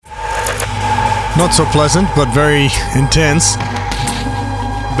Not so pleasant, but very intense.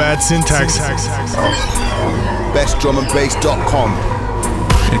 Bad syntax. BestDrumAndBass.com.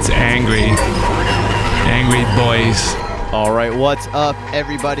 It's angry boys. All right, what's up,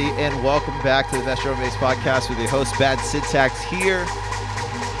 everybody, and welcome back to the Best Drum and Bass Podcast with your host, Bad Syntax, here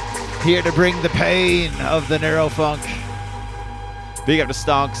to bring the pain of the Neurofunk. Big up to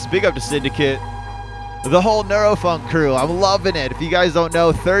Stonks, big up to Syndicate, the whole Neurofunk crew. I'm loving it. If you guys don't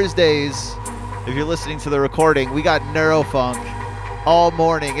know, Thursdays, if you're listening to the recording, we got Neurofunk all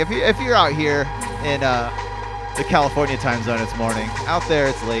morning. If you're out here in the California time zone, it's morning. Out there,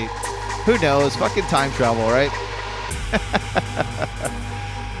 it's late. Who knows? Fucking time travel, right?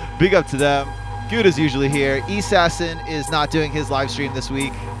 Big up to them. Good is usually here. Assassin is not doing his live stream this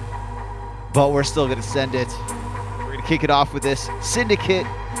week, but we're still going to send it. We're going to kick it off with this Syndicate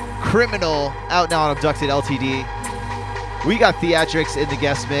Criminal Out Now and Abducted LTD. We got Theatrix in the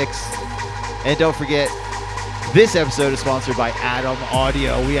guest mix. And don't forget, this episode is sponsored by Adam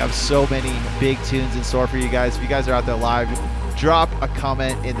Audio. We have so many big tunes in store for you guys. If you guys are out there live, drop a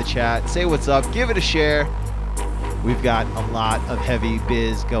comment in the chat. Say what's up. Give it a share. We've got a lot of heavy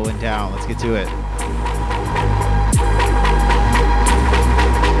biz going down. Let's get to it.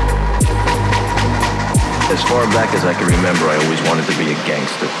 As far back as I can remember, I always wanted to be a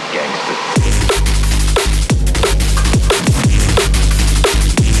gangster.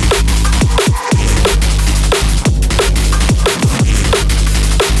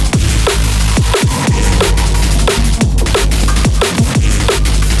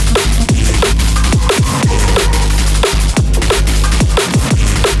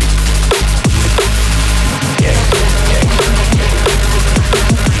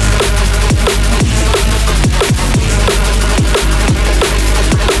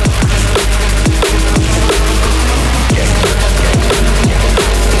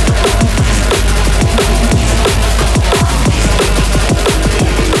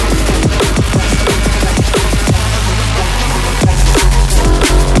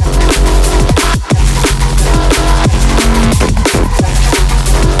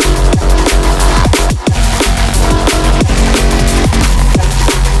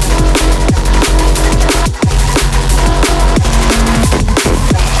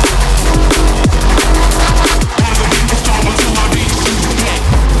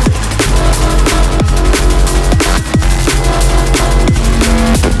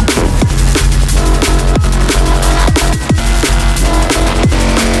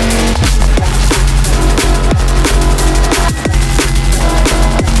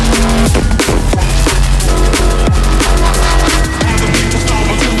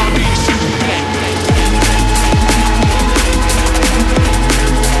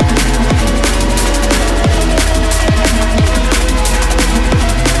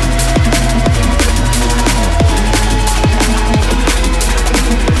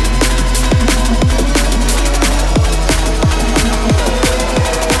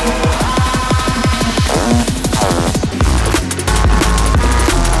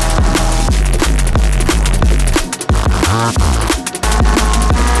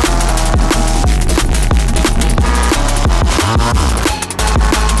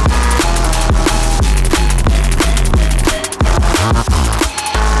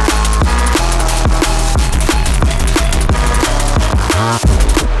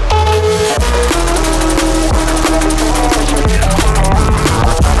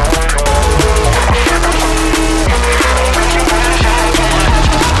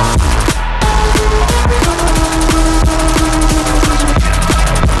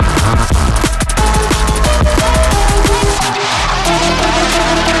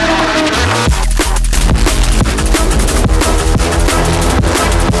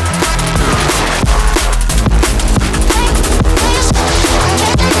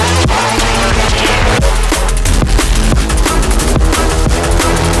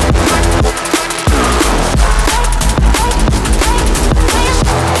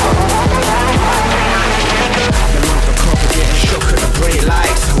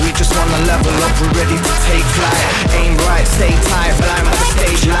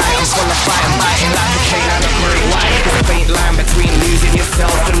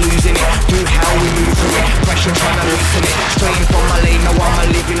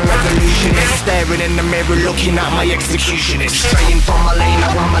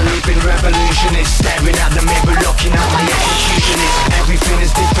 Everything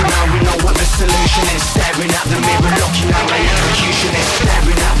is different now, we know what the solution is. Staring at the mirror, looking at my execution is.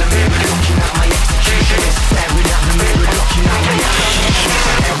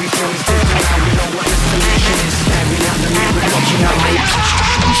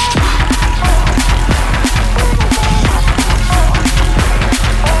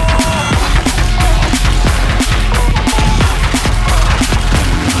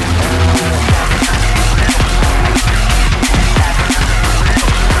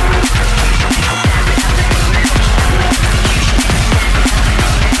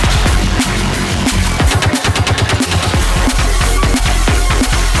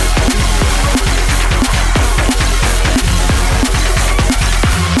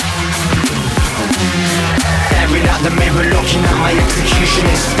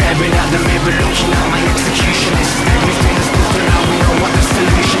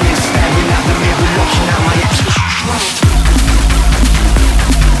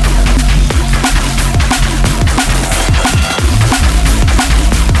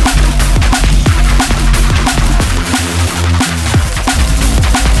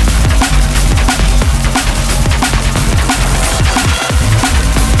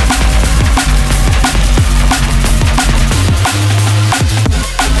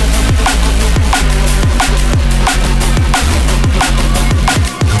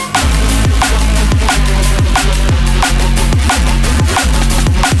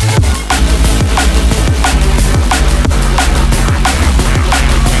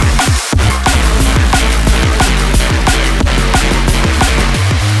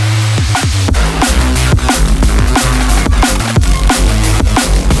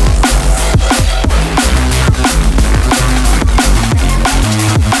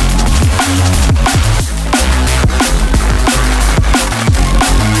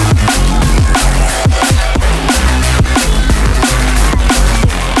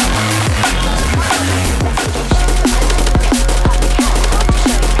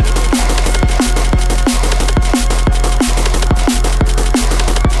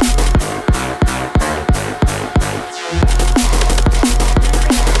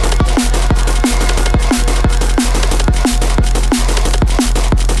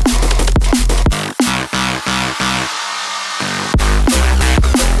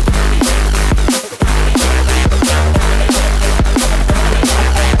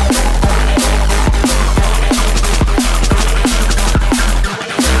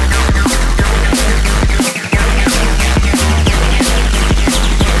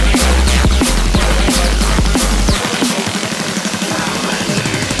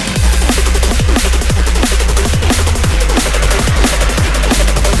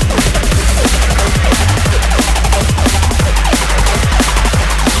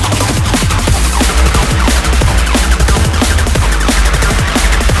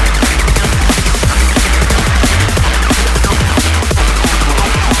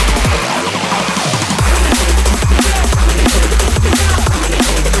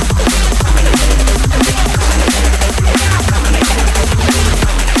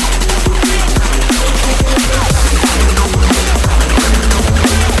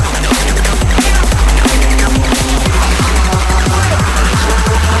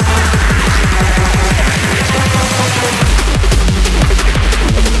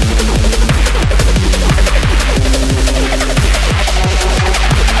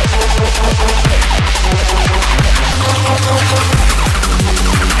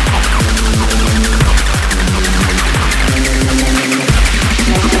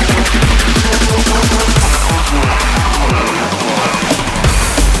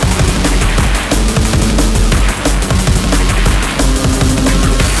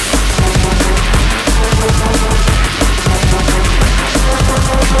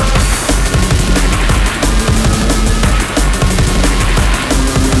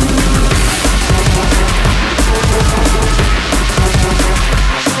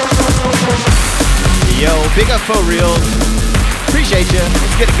 Big up Faux Reels. Appreciate you.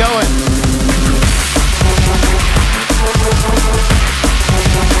 Let's get it going.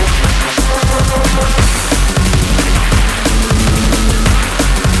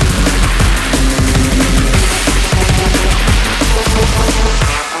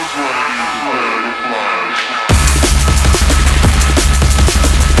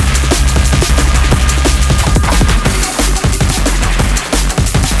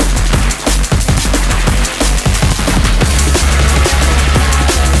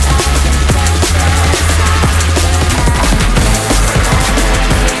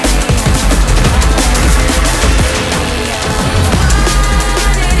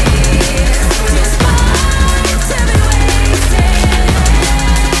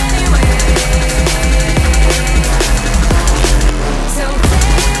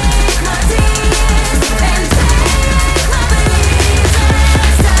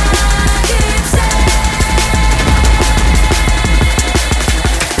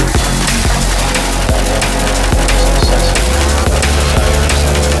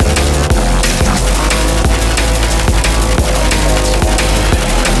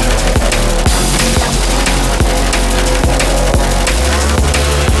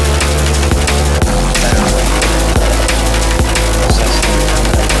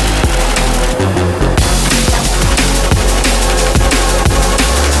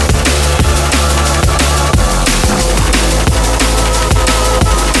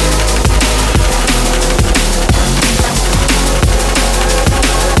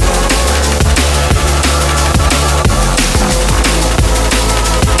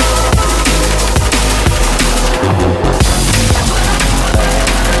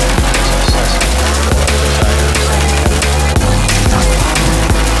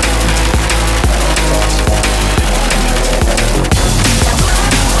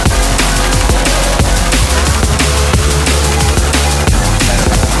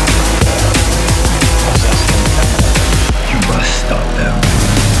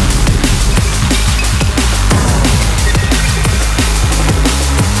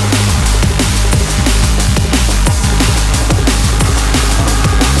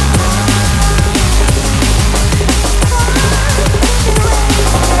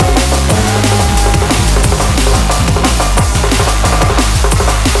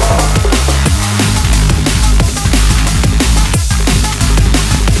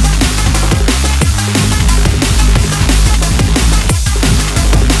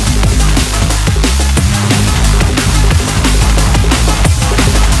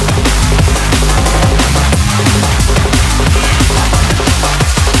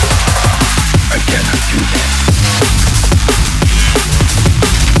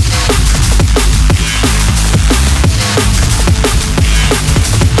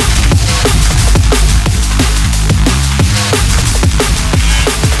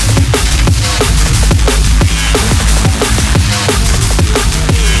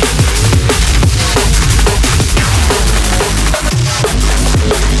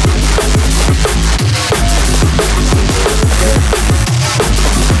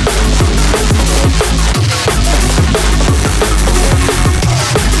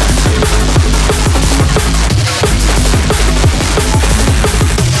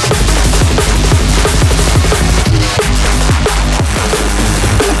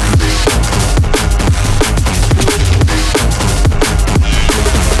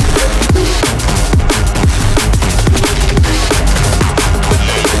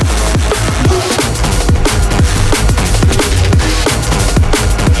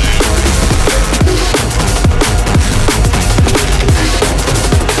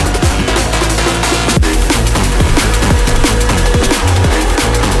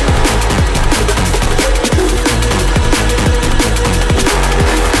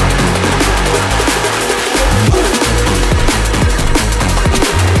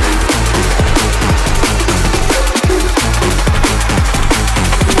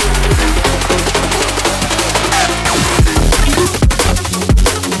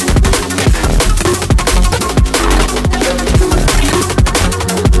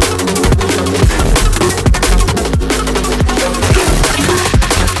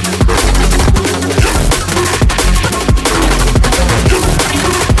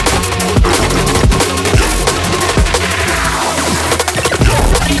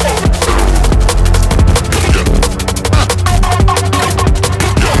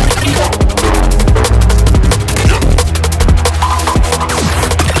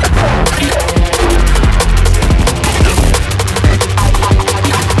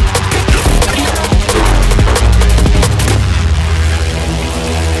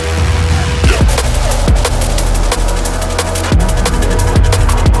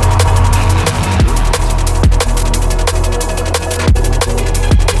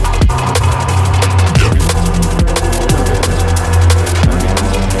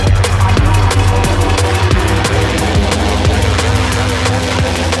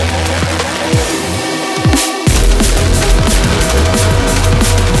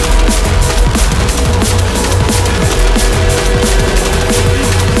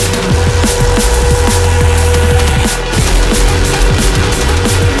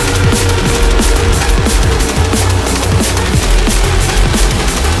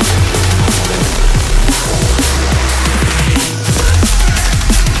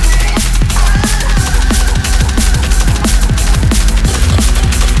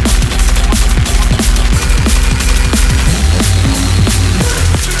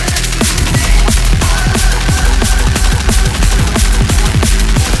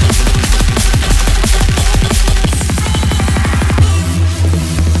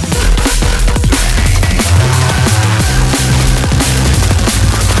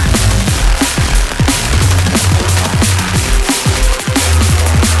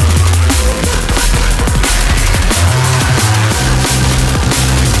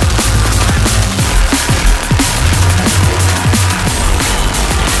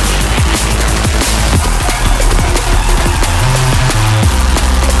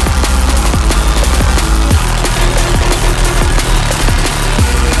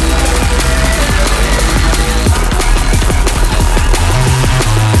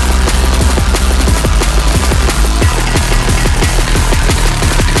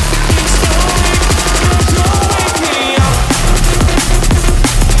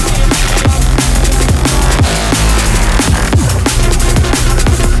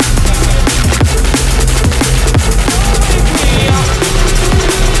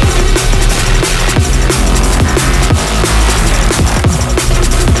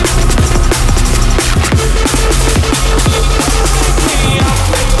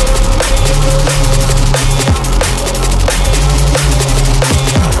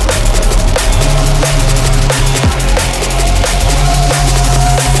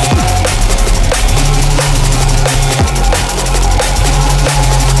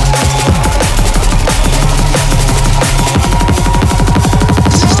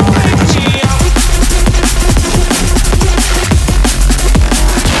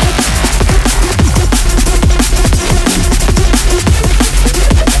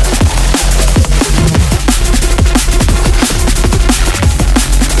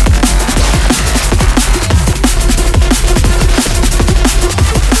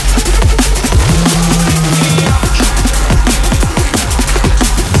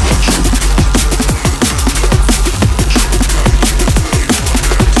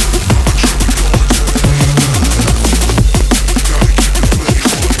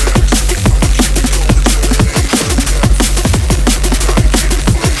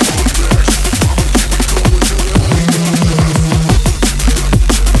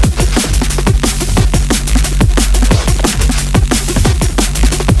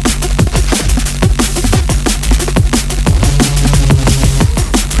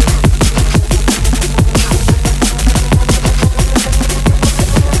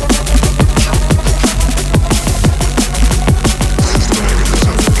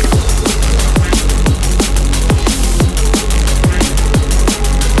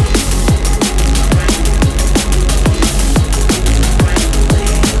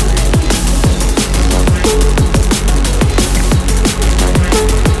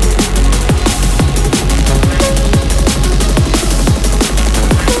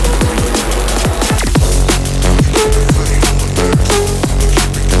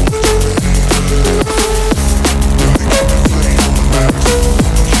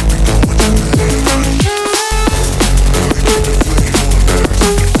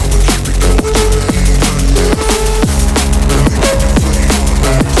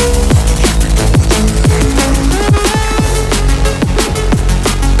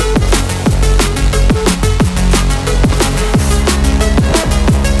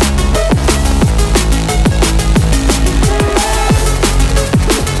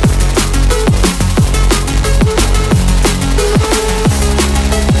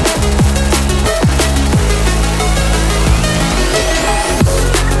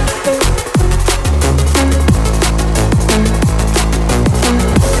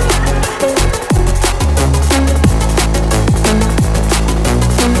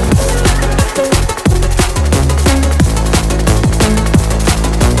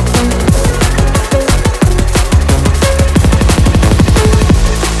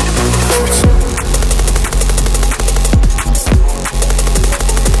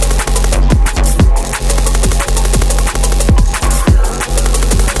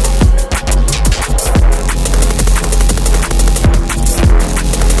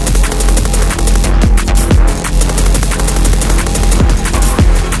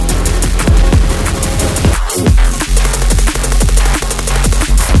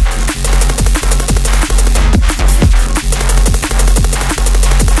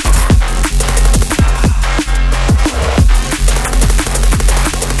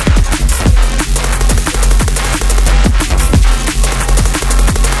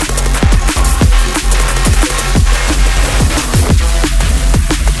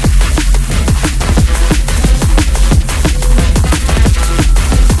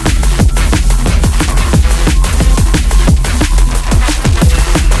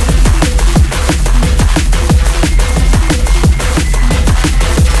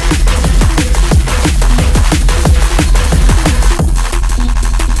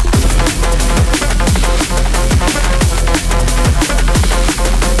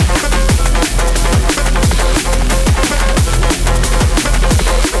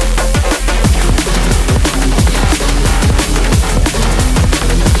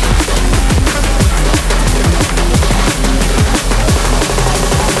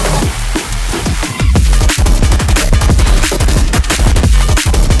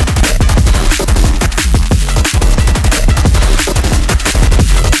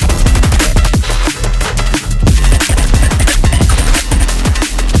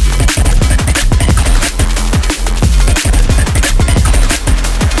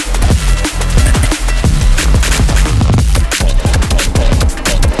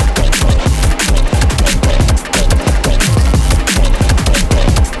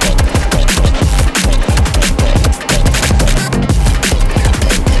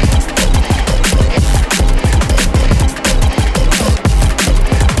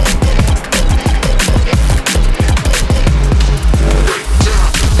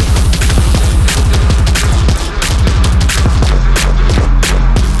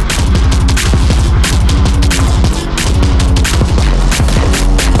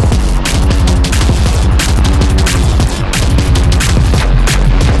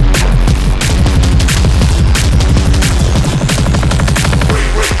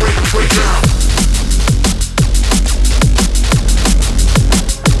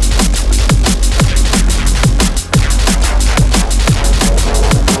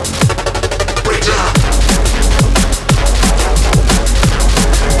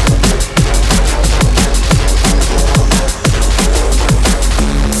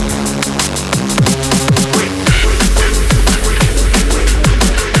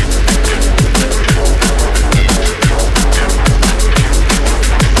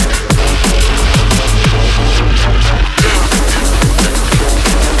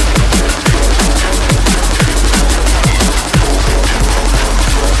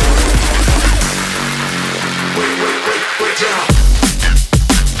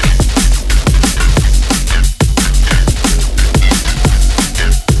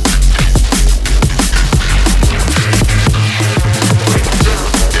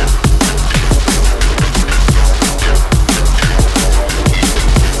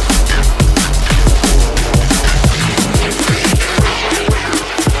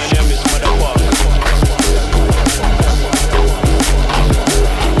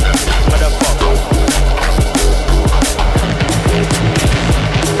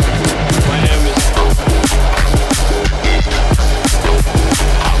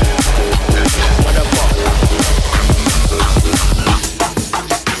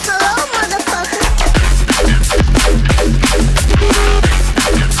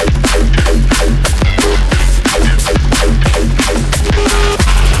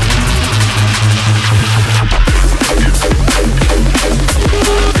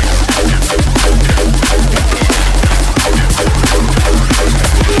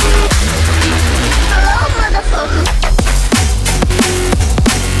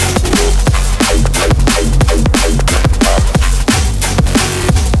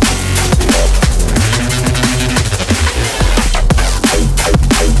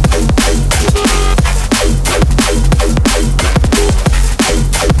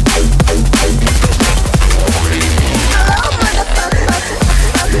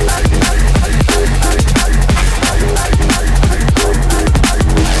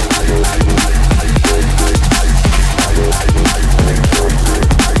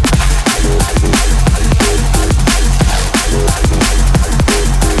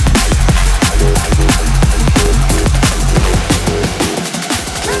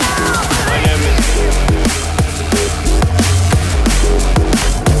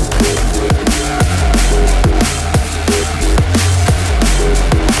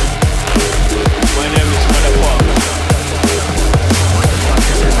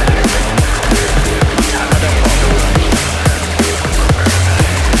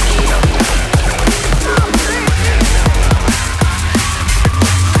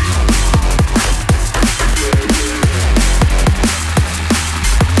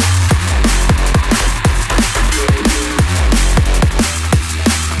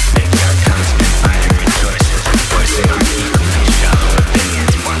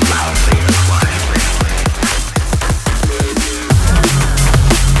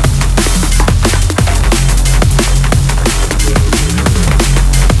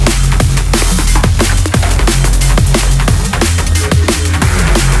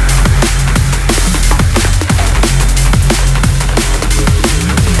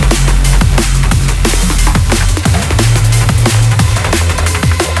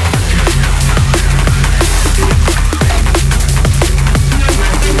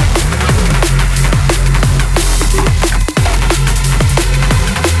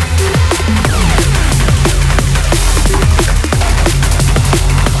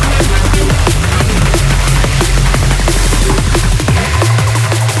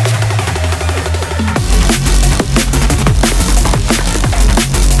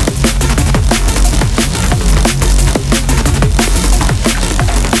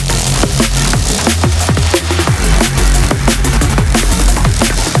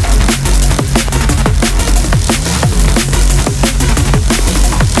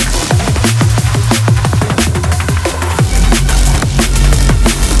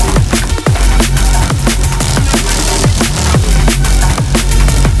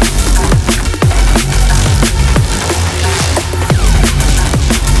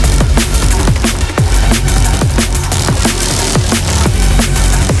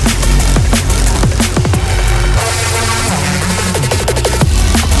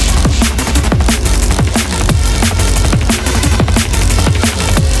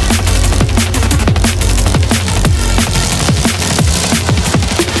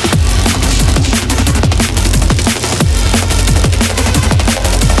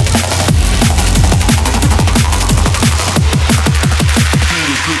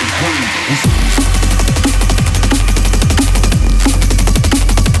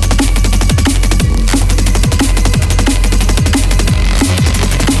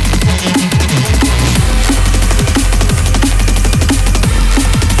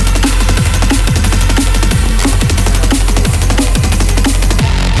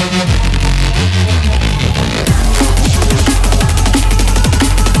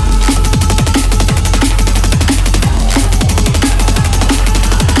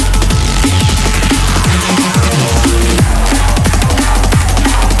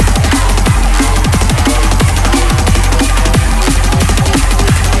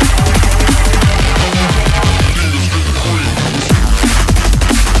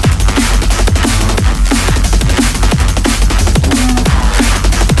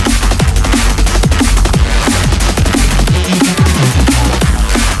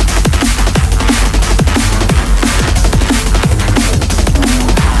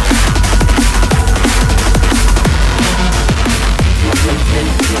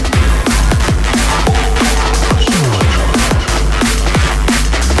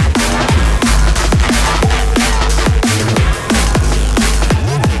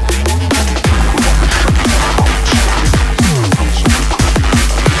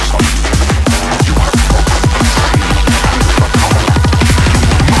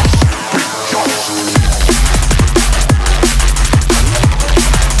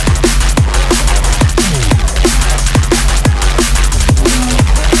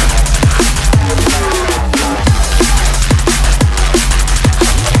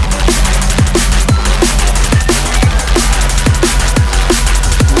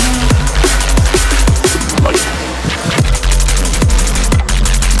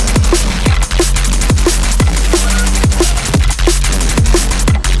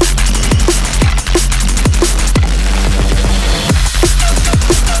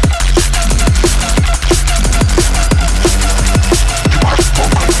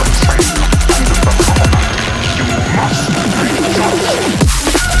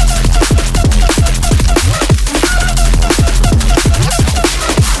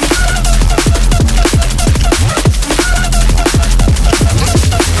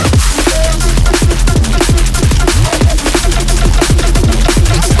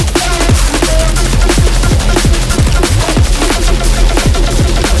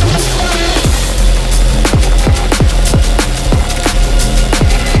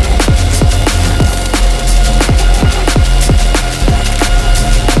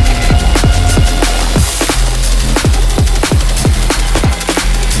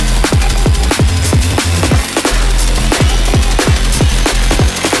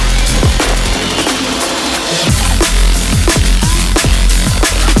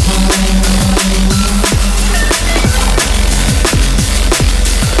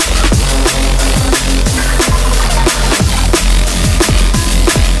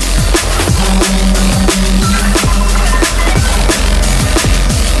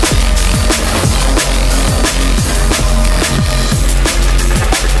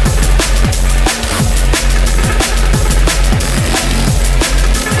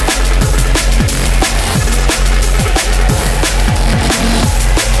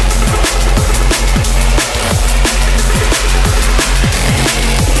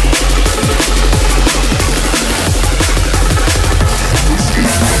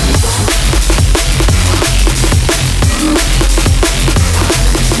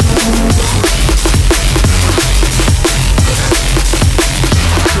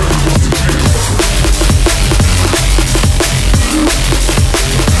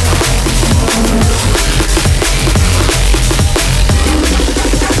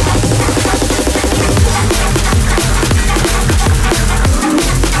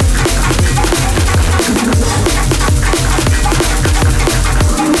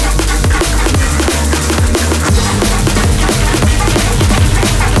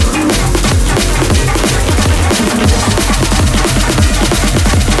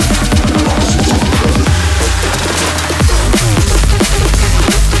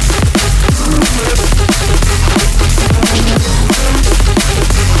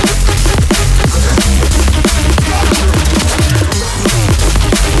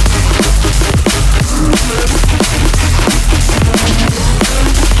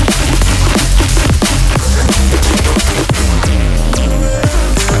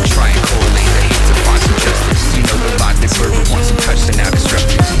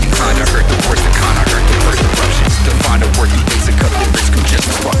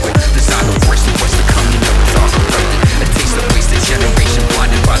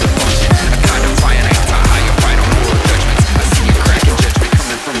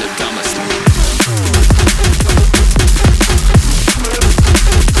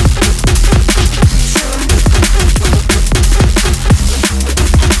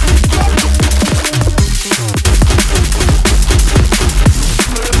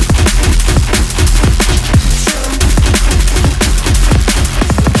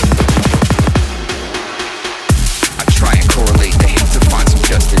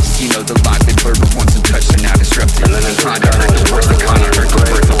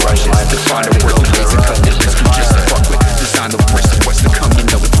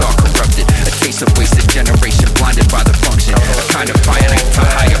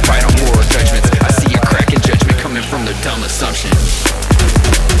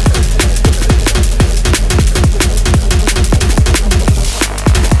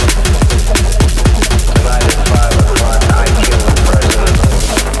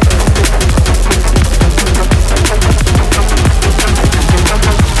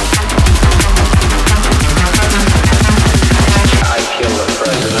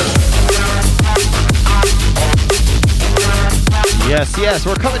 Yes,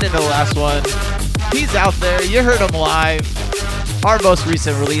 we're coming into the last one. He's out there. You heard him live. Our most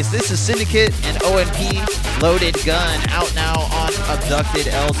recent release. This is Syndicate and ONP Loaded Gun, out now on Abducted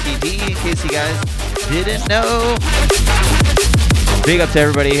LCD, in case you guys didn't know. Big up to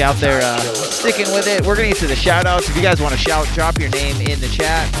everybody out there sticking with it. We're going to get to the shout outs. If you guys want to shout, drop your name in the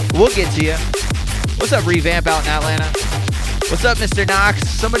chat. We'll get to you. What's up, Revamp out in Atlanta? What's up, Mr. Knox?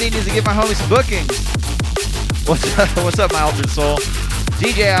 Somebody needs to give my homie some bookings. What's up, my Altered Soul?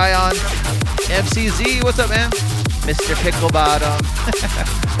 DJ Ion. MCZ, what's up, man? Mr. Pickle Bottom.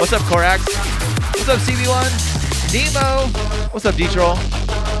 What's up, Korax? What's up, CB1? Nemo. What's up, D-Troll?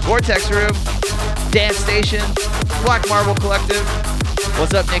 Vortex Room. Dance Station. Black Marble Collective.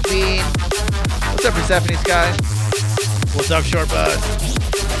 What's up, Nick Bean? What's up, Persephone Sky? What's up, Short Buzz?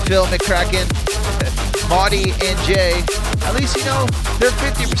 Phil McCracken. Maudie and Jay. At least you know they're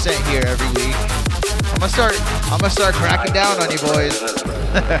 50% here every week. I'm gonna start cracking down on you boys.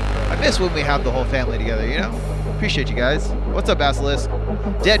 I miss when we have the whole family together, you know? Appreciate you guys. What's up, Basilisk?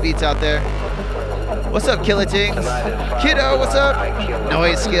 Deadbeats out there. What's up, Killatings? Kiddo, what's up?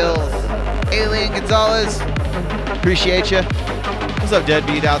 Noise Skills. Alien Gonzalez. Appreciate you. What's up,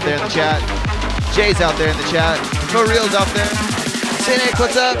 Deadbeat out there in the chat? Jay's out there in the chat. For Real's out there. Cynic,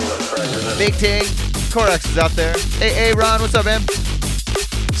 what's up? Big Ting. Corex is out there. Hey, Ron, what's up, man?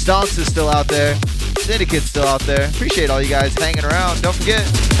 Stonks is still out there. Syndicate's still out there. Appreciate all you guys hanging around. Don't forget,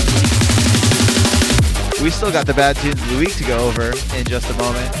 we still got the bad tunes of the week to go over in just a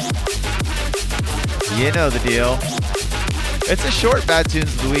moment. You know the deal. It's a short bad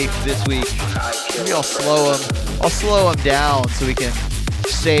tunes of the week this week. Maybe I'll slow them down so we can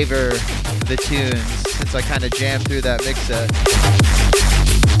savor the tunes, since I kind of jammed through that mix set.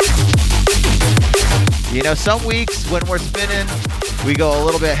 You know, some weeks when we're spinning, we go a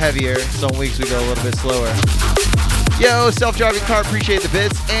little bit heavier. Some weeks we go a little bit slower. Yo, self-driving car, appreciate the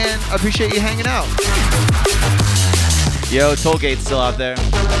bits, and appreciate you hanging out. Yo, Tollgate's still out there.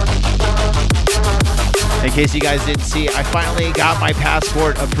 In case you guys didn't see, I finally got my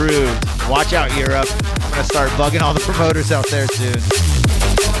passport approved. Watch out, Europe. I'm gonna start bugging all the promoters out there soon.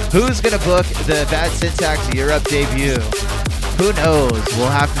 Who's gonna book the Bad Syntax Europe debut? Who knows? We'll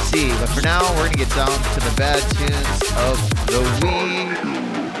have to see. But for now, we're gonna get down to the bad tunes of the week.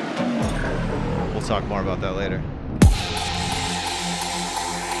 We'll talk more about that later.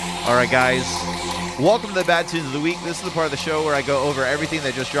 All right, guys. Welcome to the Bad Tunes of the Week. This is the part of the show where I go over everything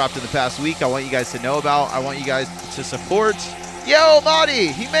that just dropped in the past week. I want you guys to know about. I want you guys to support. Yo, Marty,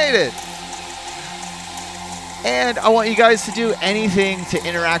 he made it. And I want you guys to do anything to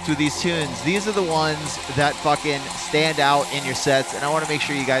interact with these tunes. These are the ones that fucking stand out in your sets, and I want to make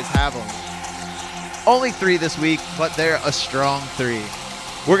sure you guys have them. Only 3 this week, but they're a strong 3.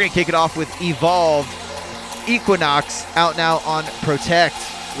 We're going to kick it off with Evolved Equinox, out now on Protect,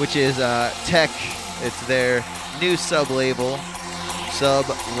 which is Tech. It's their new sub-label,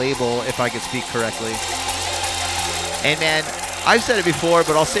 if I could speak correctly. And man, I've said it before,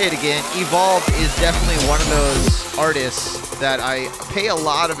 but I'll say it again. Evolved is definitely one of those artists that I pay a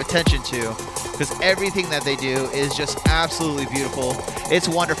lot of attention to, because everything that they do is just absolutely beautiful. It's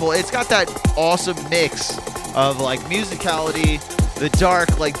wonderful. It's got that awesome mix of like musicality, the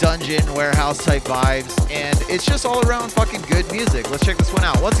dark like dungeon warehouse type vibes, and it's just all around fucking good music. Let's check this one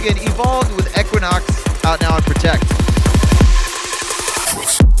out. Once again, Evolved with Equinox, out now on Protect.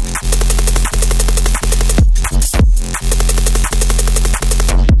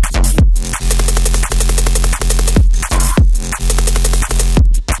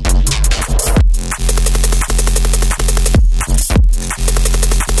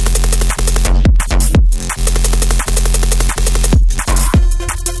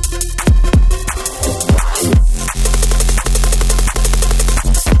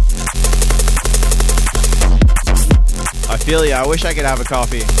 I wish I could have a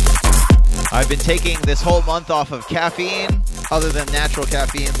coffee. I've been taking this whole month off of caffeine, other than natural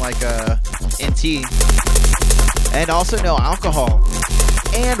caffeine like in tea, and also no alcohol,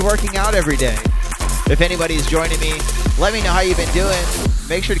 and working out every day. If anybody's joining me, let me know how you've been doing.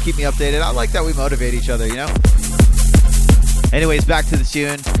 Make sure to keep me updated. I like that we motivate each other, you know? Anyways, back to the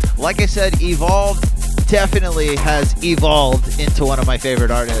tune. Like I said, Evolved definitely has evolved into one of my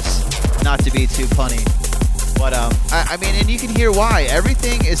favorite artists. Not to be too punny. But, I mean, and you can hear why.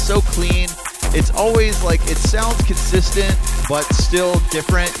 Everything is so clean. It's always like, it sounds consistent, but still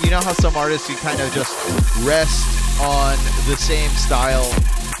different. You know how some artists, you kind of just rest on the same style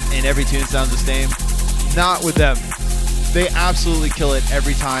and every tune sounds the same? Not with them. They absolutely kill it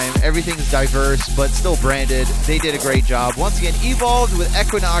every time. Everything's diverse, but still branded. They did a great job. Once again, Evolved with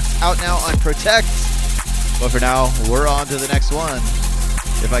Equinox, out now on Protect. But for now, we're on to the next one.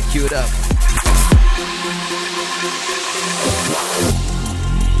 If I cue it up.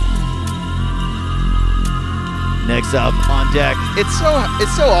 Next up on deck, it's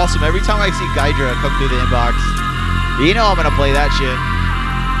so awesome. Every time I see Gydra come through the inbox, you know I'm gonna play that shit.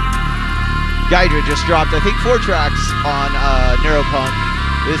 Gydra just dropped, I think, 4 tracks on Neuropunk.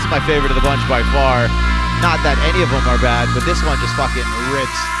 This is my favorite of the bunch by far. Not that any of them are bad, but this one just fucking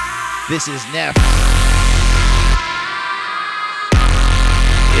rips. This is Neff.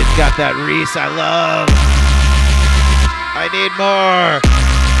 It's got that Reese I love. I need more.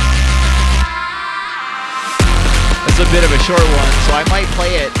 It's a bit of a short one, so I might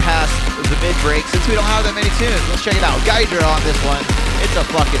play it past the mid-break since we don't have that many tunes. Let's check it out. Gydra on this one. It's a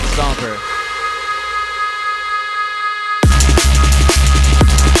fucking stomper.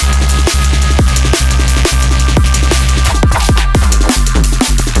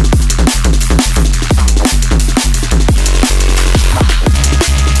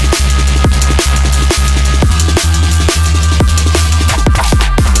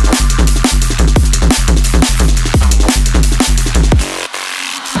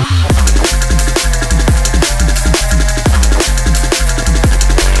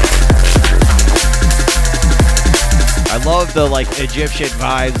 I love the like Egyptian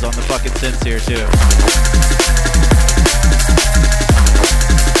vibes on the fucking synths here too.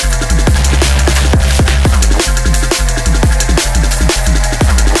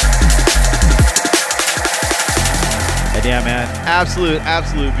 And yeah, man,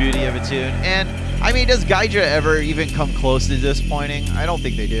 absolute beauty of a tune. And I mean, does Gydra ever even come close to disappointing? I don't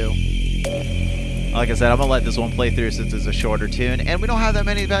think they do. Like I said, I'm gonna let this one play through since it's a shorter tune, and we don't have that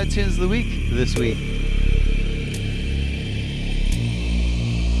many bad tunes of the week this week.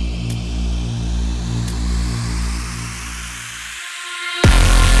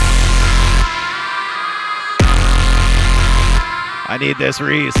 I need this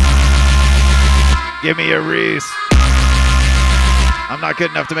Reese. Give me a Reese. I'm not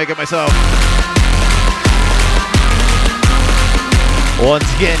good enough to make it myself. Once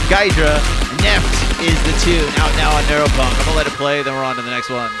again, Gydra, Neft is the tune, out now on Neuropunk. I'm gonna let it play, then we're on to the next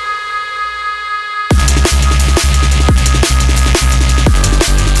one.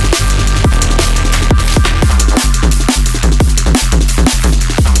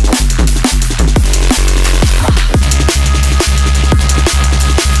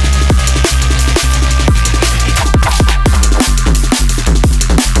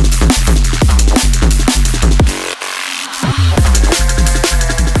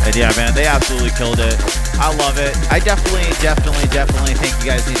 Yeah, man, they absolutely killed it. I love it. I definitely think you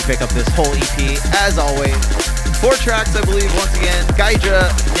guys need to pick up this whole EP. As always, 4 tracks, I believe. Once again,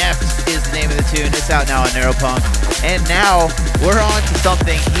 Gydra Neft is the name of the tune. It's out now on Neuropunk. And now we're on to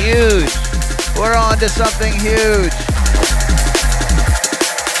something huge. We're on to something huge.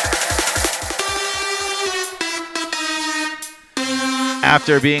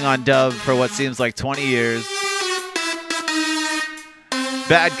 After being on dub for what seems like 20 years,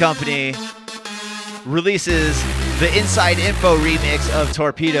 Bad Company releases the Inside Info remix of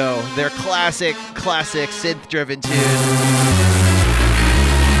Torpedo, their classic synth-driven tune.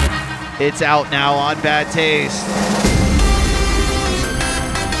 It's out now on Bad Taste.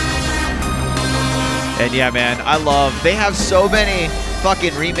 And yeah, man, they have so many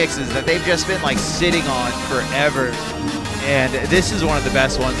fucking remixes that they've just been like sitting on forever. And this is one of the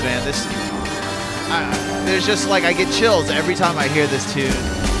best ones, man. There's just like, I get chills every time I hear this tune.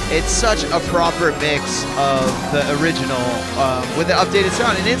 It's such a proper mix of the original with the updated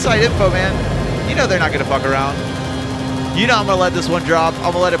sound. And Inside Info, man, you know they're not gonna fuck around. You know I'm gonna let this one drop.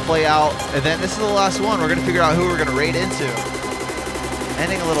 I'm gonna let it play out, and then this is the last one. We're gonna figure out who we're gonna raid into.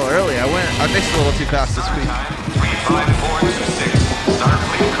 Ending a little early. I mixed a little too fast this week. 35426.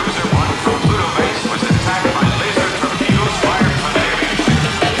 Starfleet Cruiser 1 from Pluto Base was attacked by laser torpedoes fired from aliens.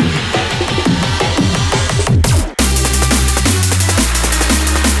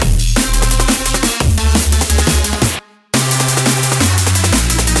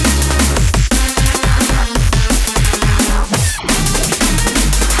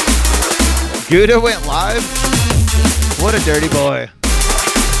 Gouda went live? What a dirty boy.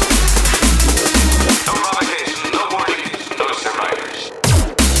 No provocation, no warning, no survivors.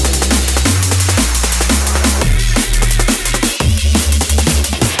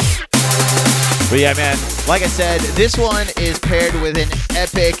 But yeah, man, like I said, this one is paired with an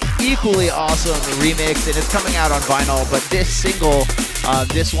epic, equally awesome remix, and it's coming out on vinyl, but this single,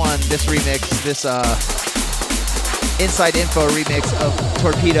 this remix, this Inside Info remix of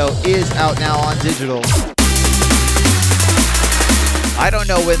Torpedo is out now on digital. I don't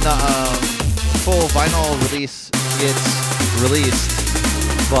know when full vinyl release gets released,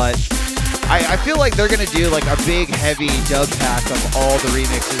 but I feel like they're gonna do like a big heavy dub pack of all the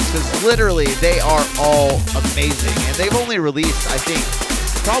remixes, because literally they are all amazing, and they've only released, I think,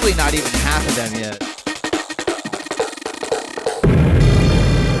 probably not even half of them yet.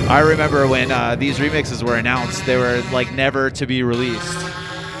 I remember when these remixes were announced, they were like never to be released.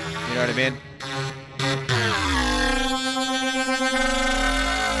 You know what I mean?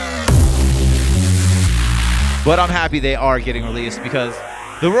 But I'm happy they are getting released, because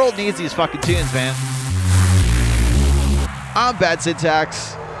the world needs these fucking tunes, man. I'm Bad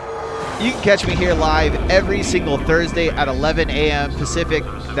Syntax. You can catch me here live every single Thursday at 11 a.m. Pacific.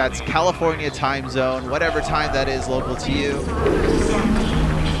 That's California time zone, whatever time that is local to you.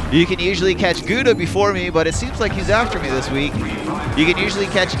 You can usually catch Gouda before me, but it seems like he's after me this week. You can usually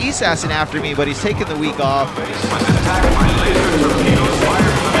catch Assassin after me, but he's taking the week off. Was attacked by laser torpedoes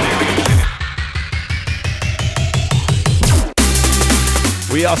fired from an alien ship.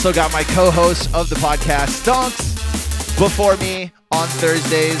 We also got my co-host of the podcast, Stonks, before me on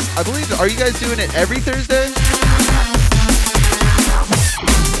Thursdays. I believe, are you guys doing it every Thursday?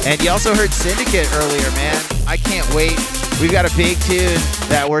 And you also heard Syndicate earlier, man. I can't wait. We've got a big tune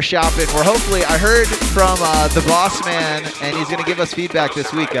that we're shopping. We're hopefully, I heard from the boss man, and he's going to give us feedback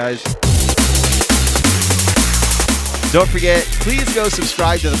this week, guys. Don't forget, please go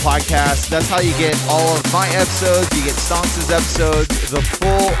subscribe to the podcast. That's how you get all of my episodes. You get Stonks' episodes, the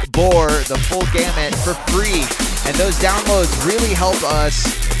full bore, the full gamut for free. And those downloads really help us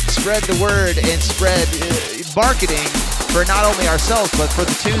spread the word and spread marketing for not only ourselves, but for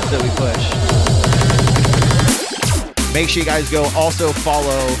the tunes that we push. Make sure you guys go also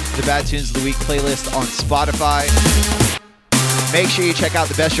follow the Bad Tunes of the Week playlist on Spotify. Make sure you check out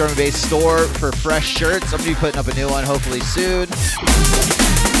the Best Drum and Bass store for fresh shirts. I'm going to be putting up a new one hopefully soon.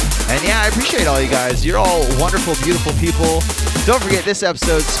 And yeah, I appreciate all you guys. You're all wonderful, beautiful people. Don't forget, this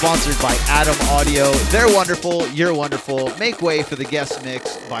episode's sponsored by Atom Audio. They're wonderful. You're wonderful. Make way for the guest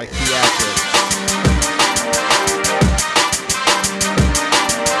mix by Theatrix.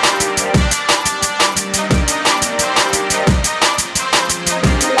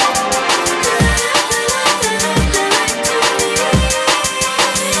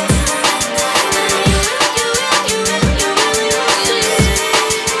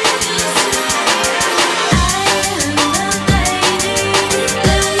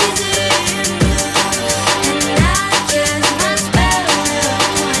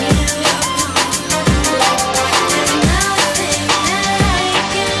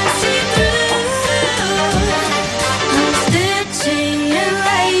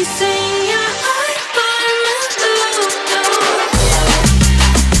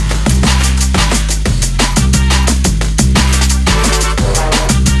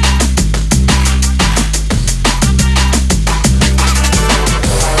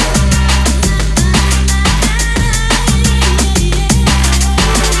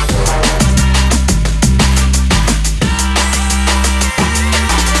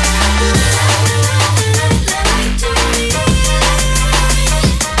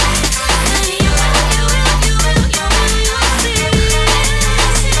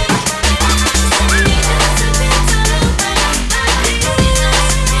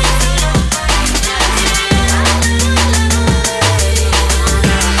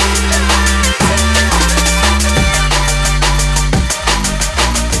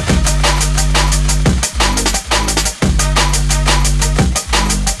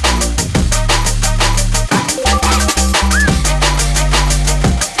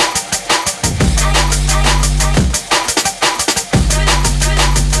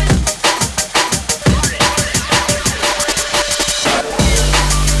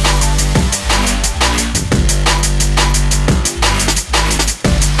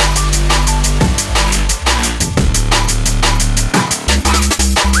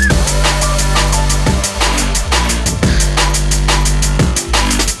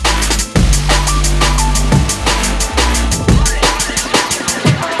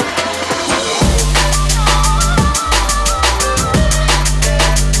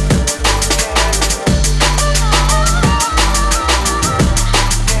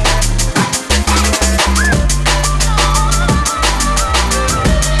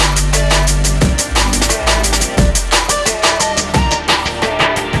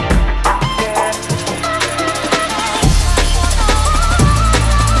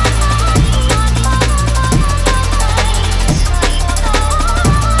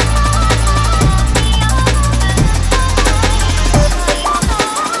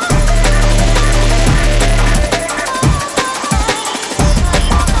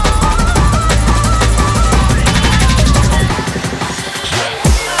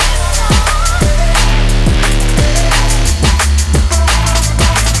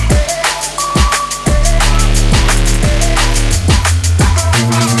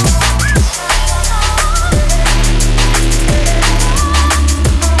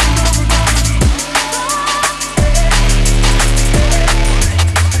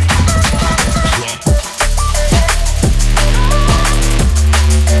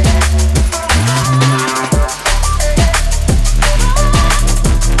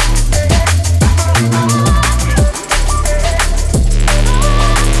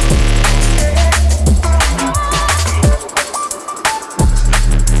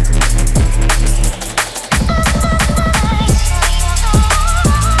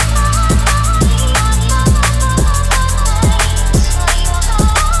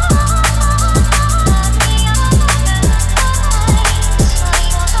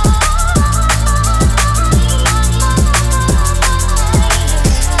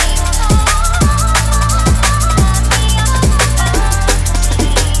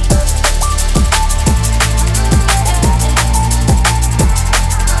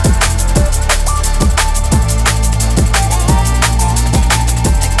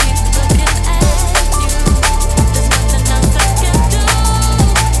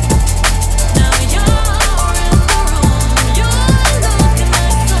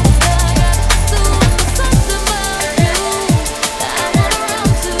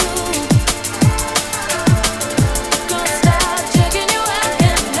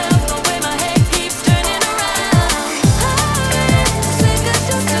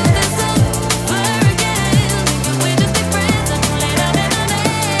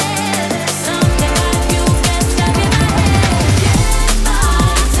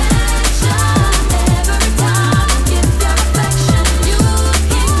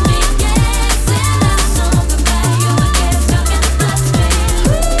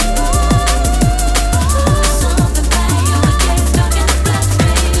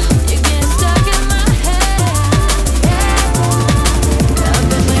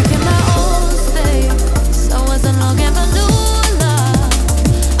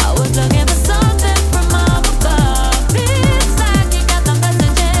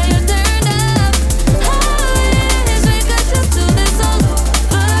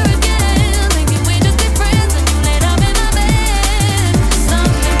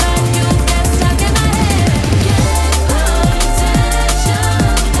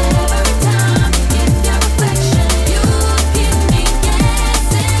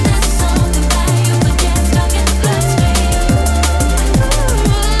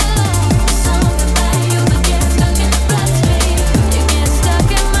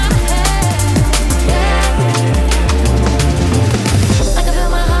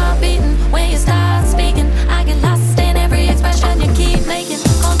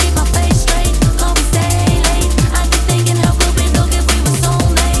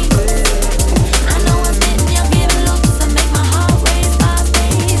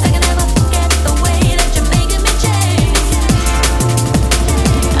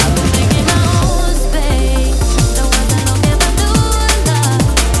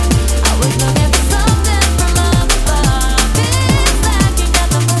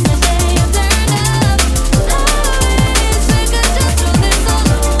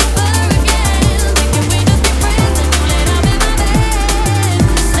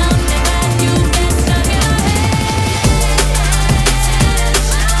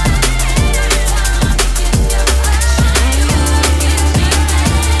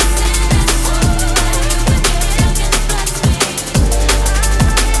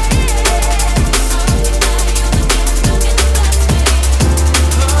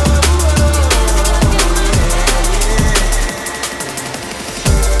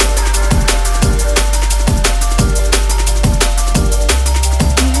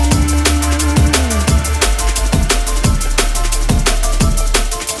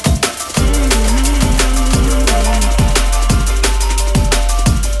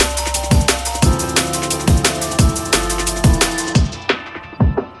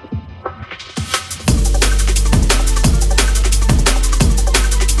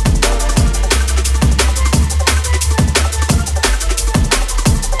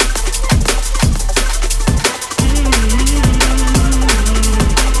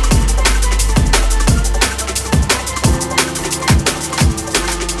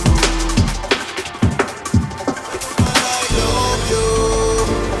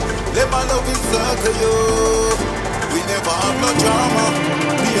 We never have no drama.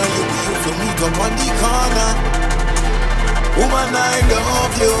 Me and you, we used to meet up on the corner. Woman, I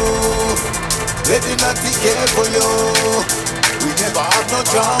love you. Let me not take care for you. We never have no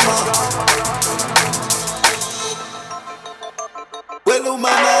drama. Well,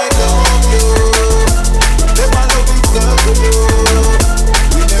 woman, I love you. Let my love is good for you.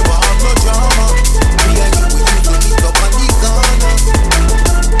 We never have no drama. Me and you, we used to meet up on the corner.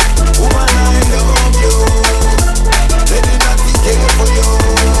 Woman, I love you. Let me not take care for you.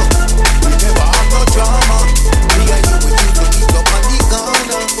 We never have no drama. Me and you, we used to meet up on the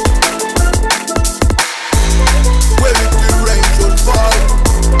corner. Well, if the rain should fall,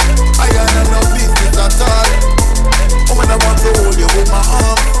 I got no business at all. Oh, when I want to hold you with my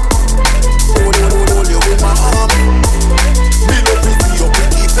arm, hold you with my arm. Me love to see your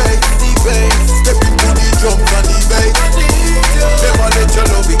pretty face, step into the drums and the bass. Never let your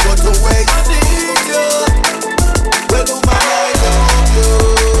love go to waste. Well, oh man, I love you,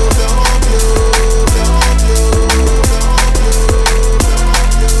 love you, love you,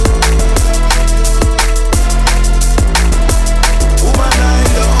 woman, I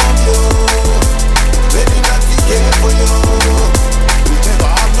love you. Let me not take care for you. We never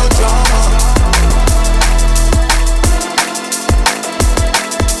have no drama.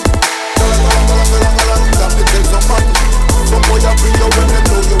 Some boy a bring you when they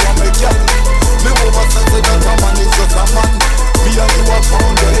know you want me girl. Me oversensitive that a man is just a man. Me and you a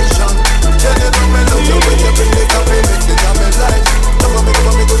foundation. Tell you that me love you when you bring it up in message of me life. Love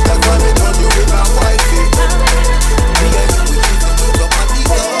me good, that's why me turn you in my wifey. Me and you we used to meet up on the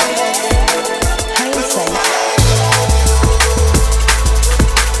corner.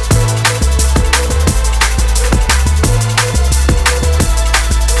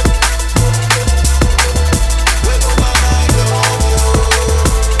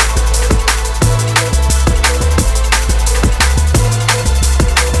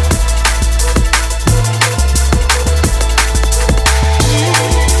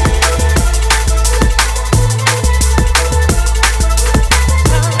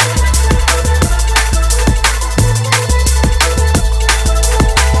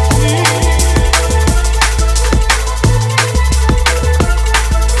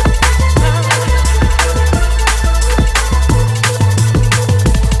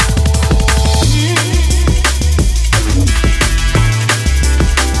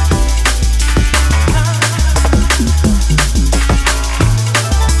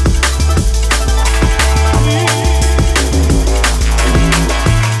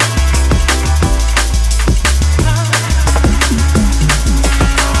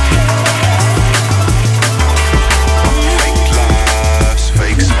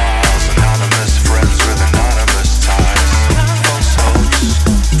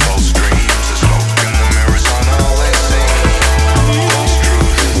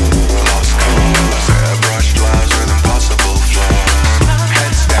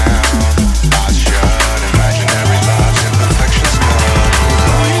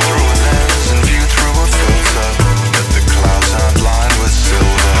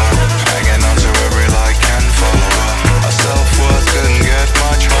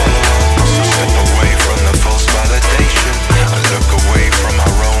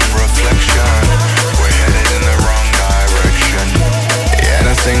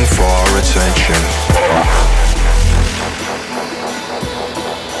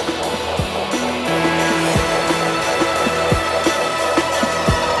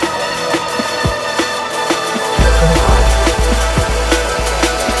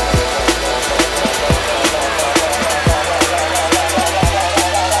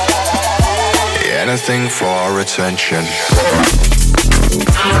 Anything for attention.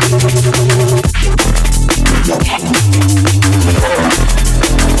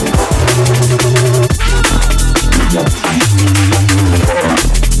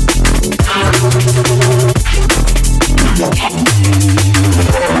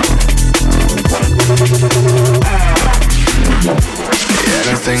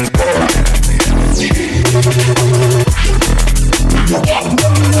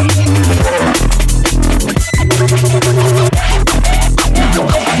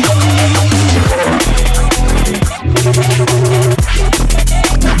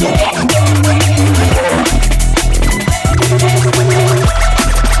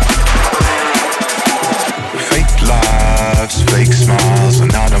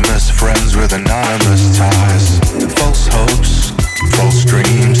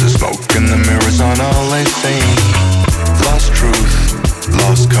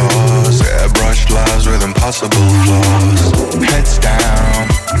 impossible flaws. Heads down,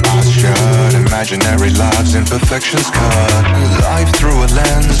 eyes shut, imaginary lives, imperfections cut. Life through a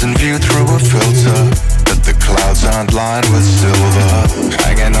lens and viewed through a filter. That the clouds aren't lined with silver.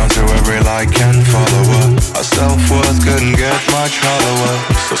 Hanging on to every like and follower. Our self-worth couldn't get much hollower.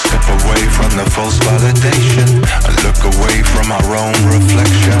 So step away from the false validation and look away from our own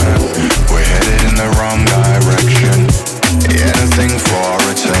reflection. We're headed in the wrong direction. Anything for our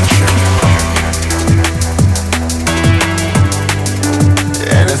attention.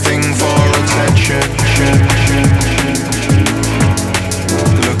 Anything for attention.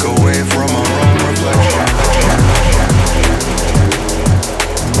 Look away from our own reflection.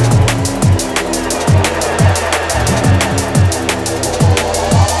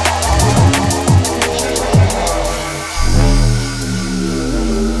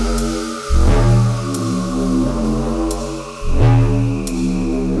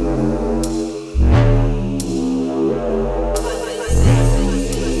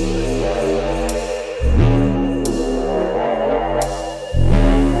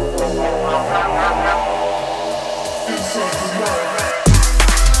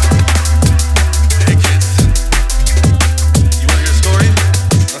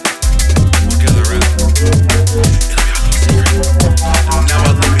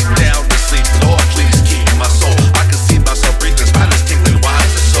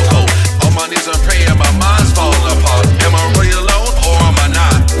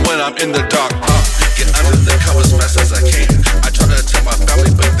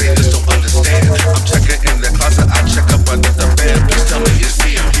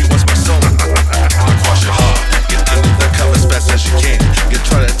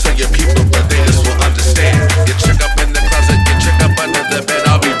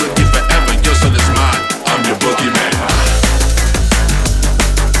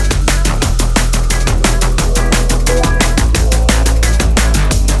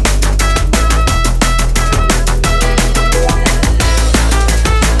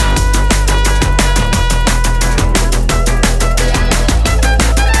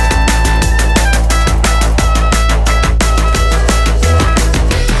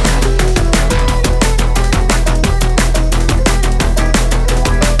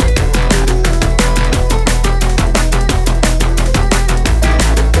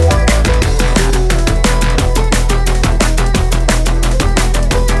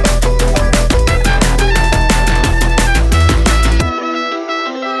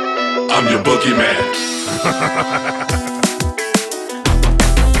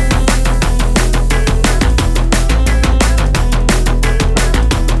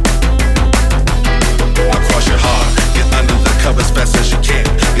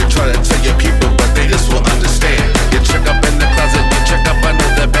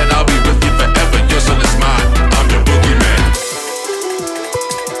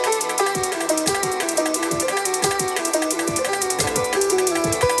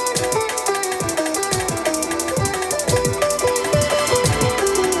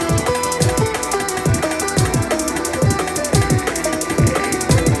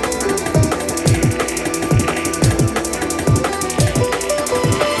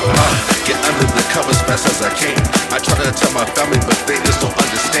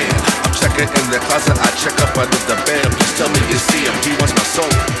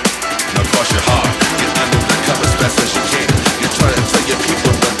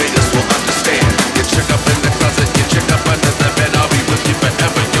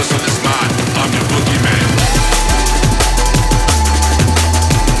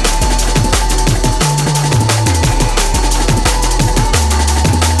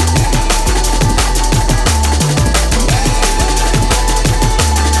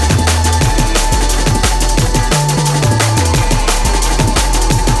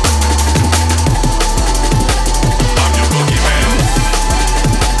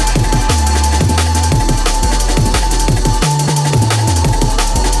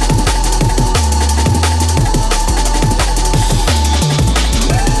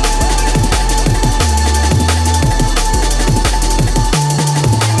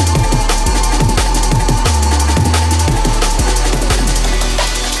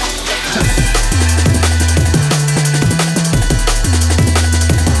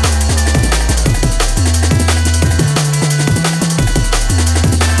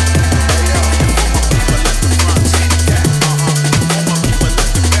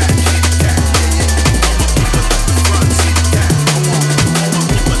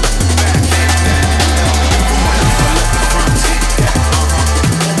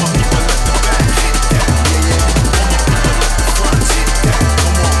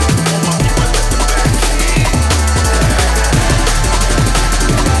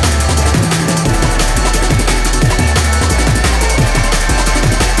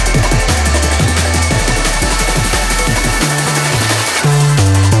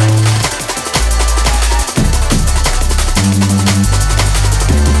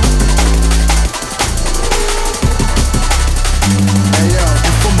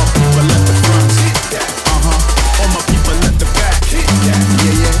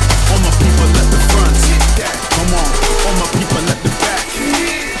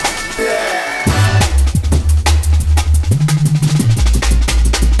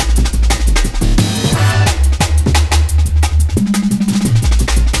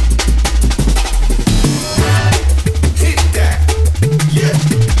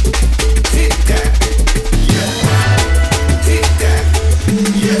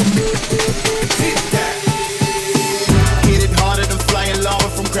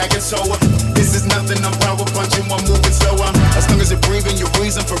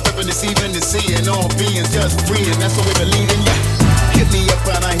 us freedom, that's what we believe in, yeah. Hit me up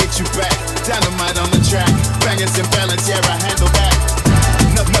and I hit you back. Dynamite on the track, bangers and balance, yeah, I handle that.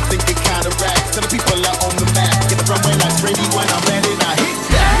 Nothing can counteract. Tell the people are on the map. Get the runway lights ready when I'm ready. Now hit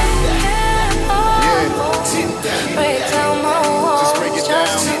that. Yeah, hit that. Break down my walls, Just break it down.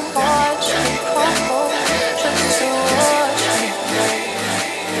 just to watch me crumble, just to watch me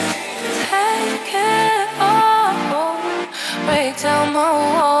take it all. Break down my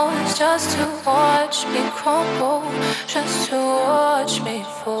walls, just to watch me crumble, just to watch me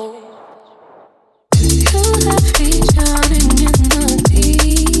fall. You left me drowning in the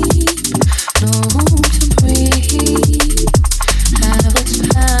deep, no room to breathe. I was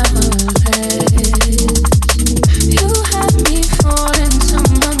powerless. You had me falling to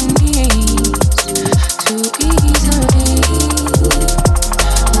my knees too easily.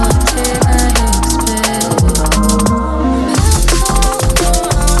 What did I expect?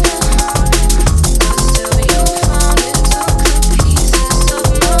 Still you found it, took the pieces of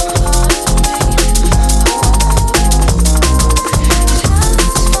my heart and made it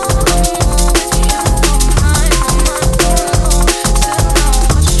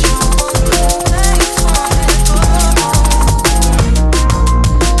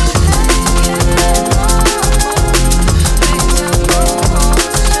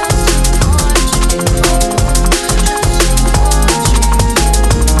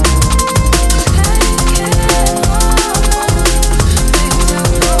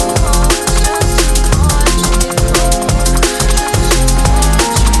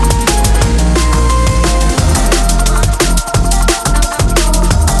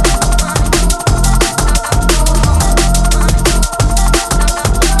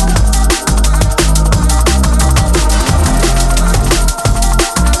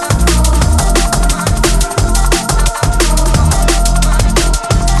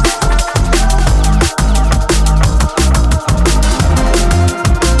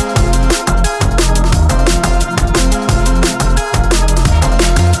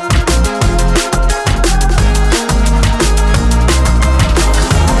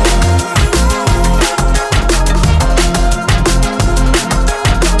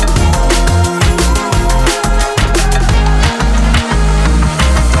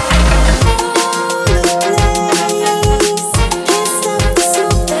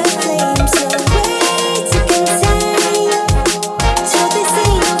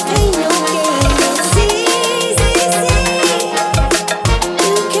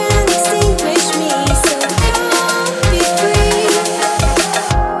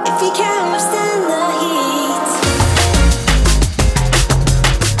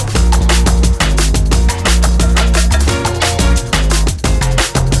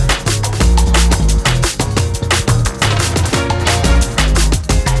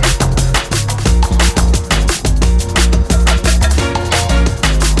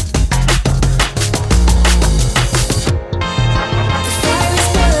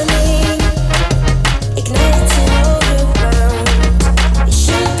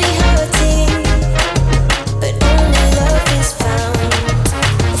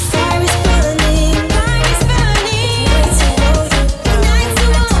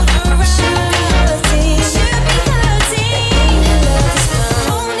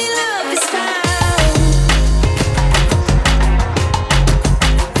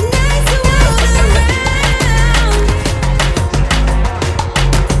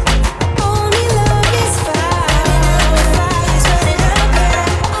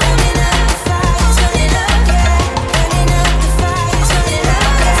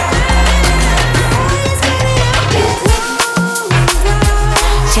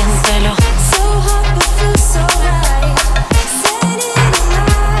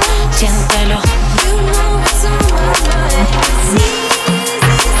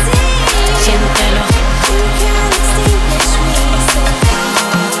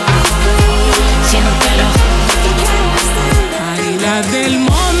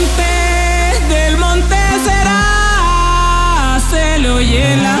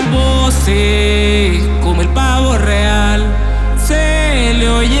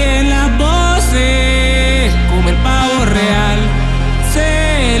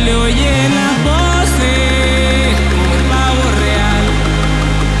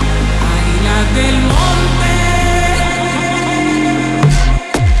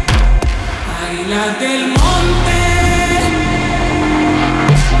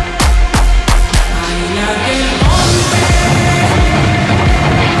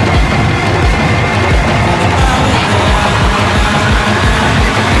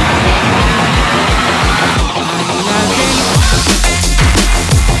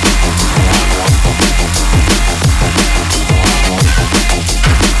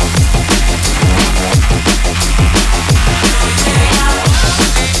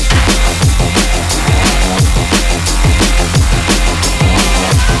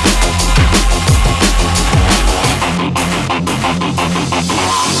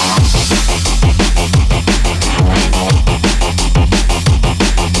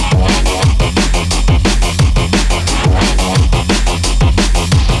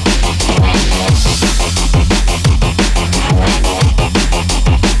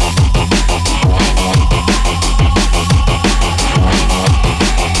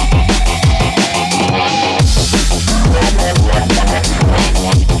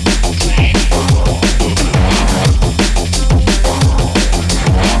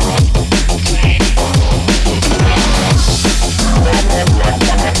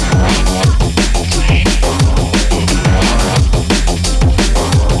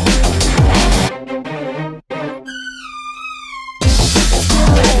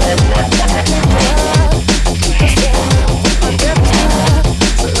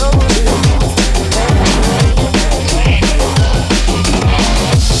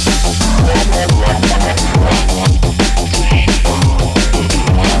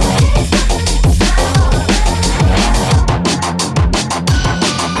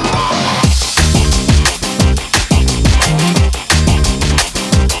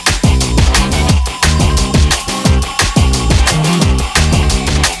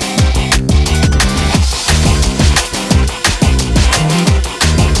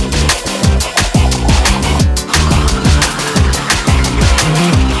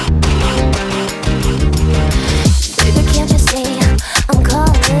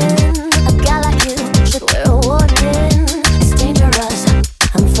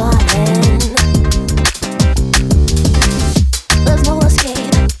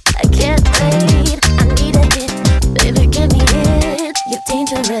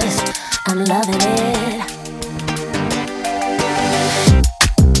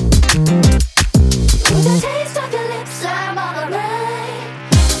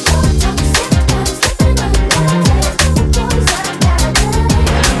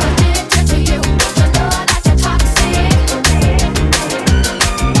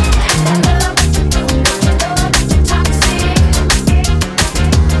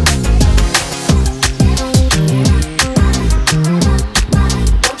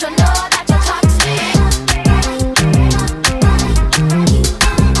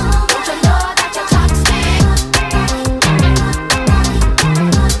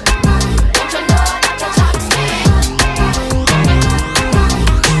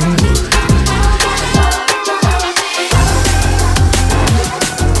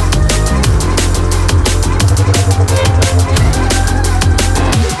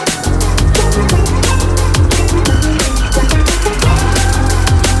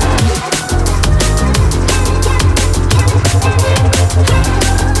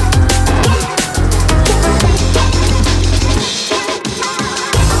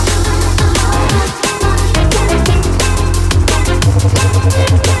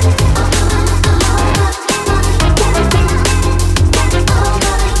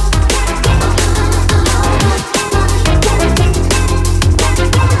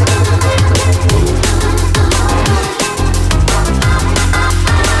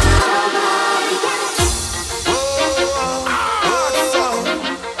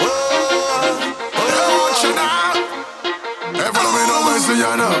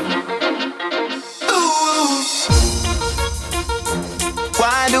you know.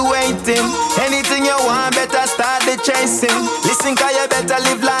 Why the waiting? Anything you want, better start the chasing. Listen, cause you better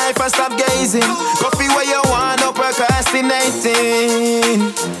live life and stop gazing. Go feel what you want, no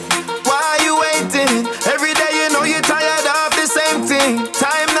procrastinating. Why you waiting? Every day you know you're tired of the same thing.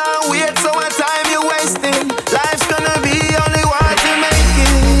 Time now wait, so what time you wasting? Life's gonna be only what you make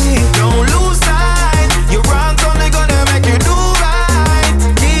it. Don't lose sight. Your wrong's only gonna make you do right.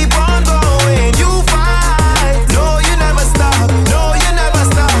 Keep on going, you fight. No, you never stop. No, you never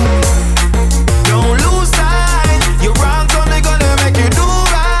stop. Don't lose sight. Your wrong's only gonna make you do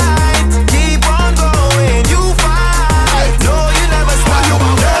right. Keep on going, you fight. No, you never stop.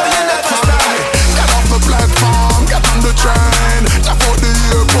 No, you never stop. Get off the platform, get on the train. Left out the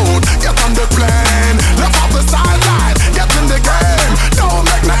airport, get on the plane. Left off the sideline, get in the game. Don't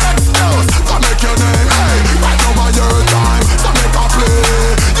make no excuse, go make your name. Hey, right over your time, so make a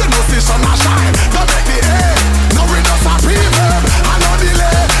play. You know see sun a shine, go make the aim. No reduce a reverb, and no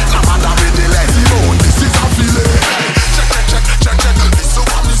delay. No matter with the lazy bone, this is a feeling. Hey, check, check, check, check, check, this is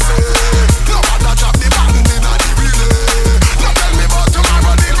what me say. No matter drop the band in a the relay. No tell me about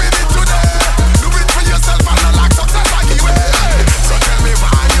tomorrow, deal with it today. Do it for yourself and not like success I give way. So tell me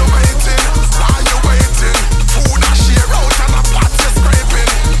why you waiting? Why you waiting? Food a share out and a pot you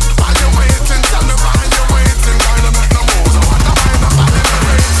scraping. Why you waiting? Tell me why you waiting? Kinda make no moves, I want to find a body to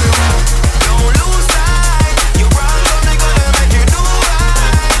rate you. Don't lose sight. Your wrong's only gonna make you do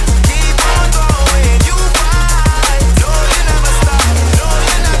right. Keep on going, you fight. No, you never stop. No,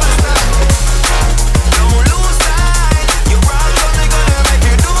 you never stop. Don't lose sight. Your wrong's only gonna make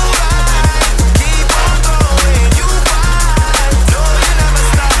you do right. Keep on going, you fight. No, you never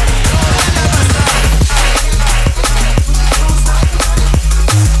stop. No, you never stop.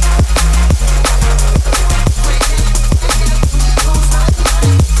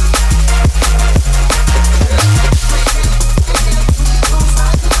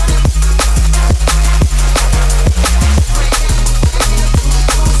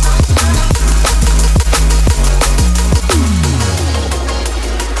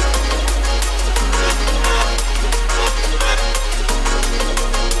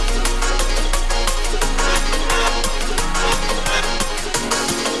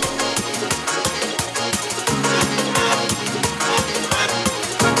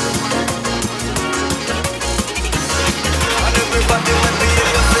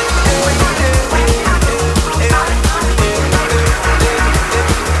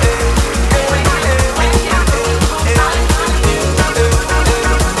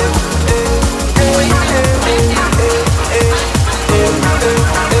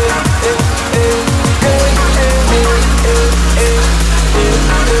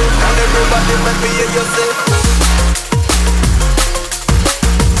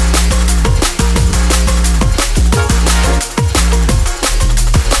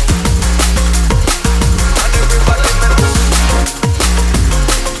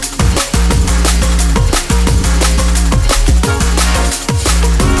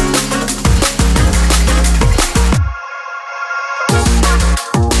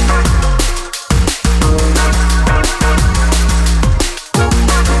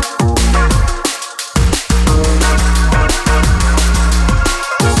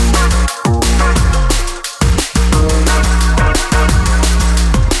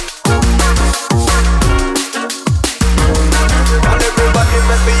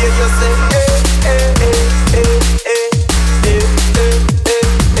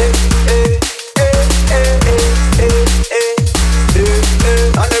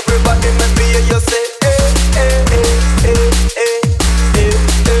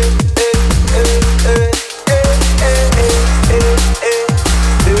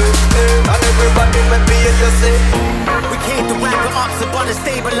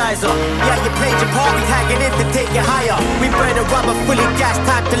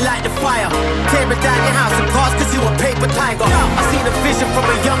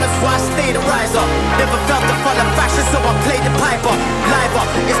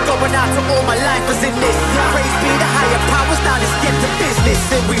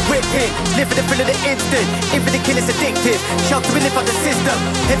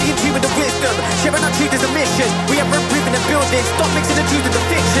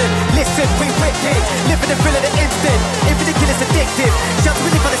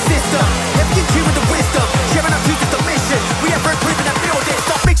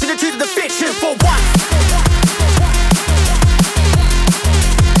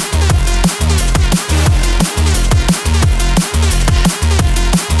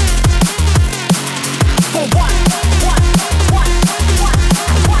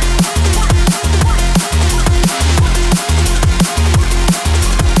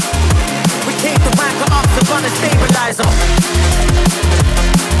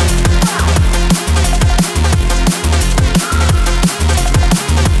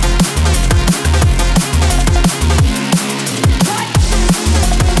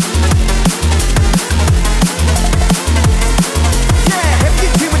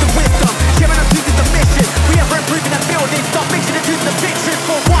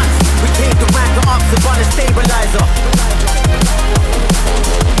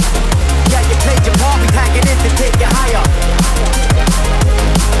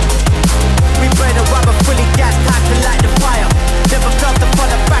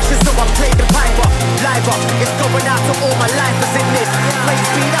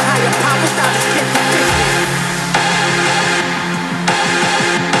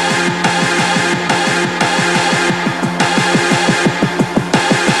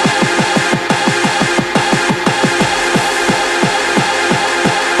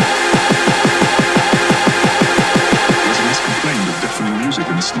 music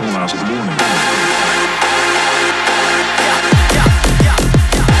in the small hours of the morning.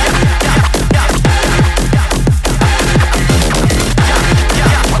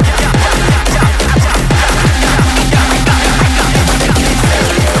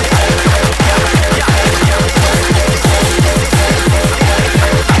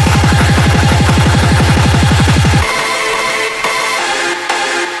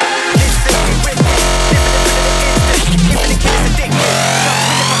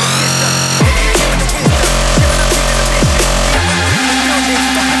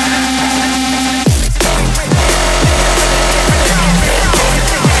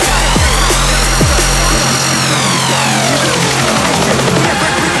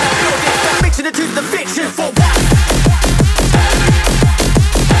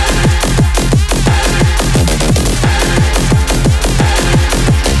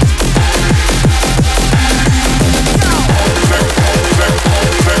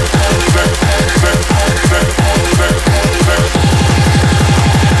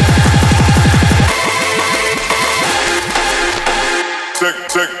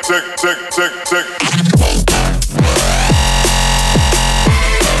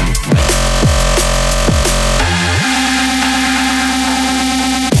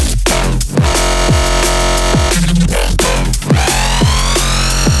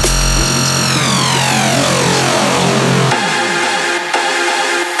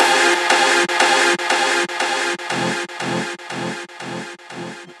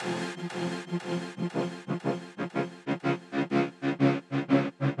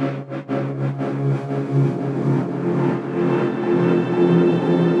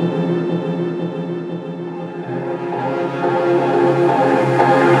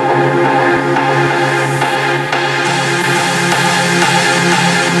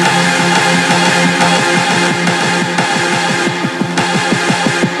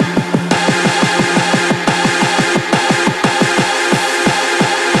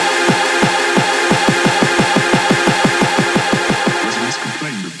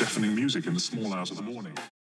 Music in the small hours of the morning.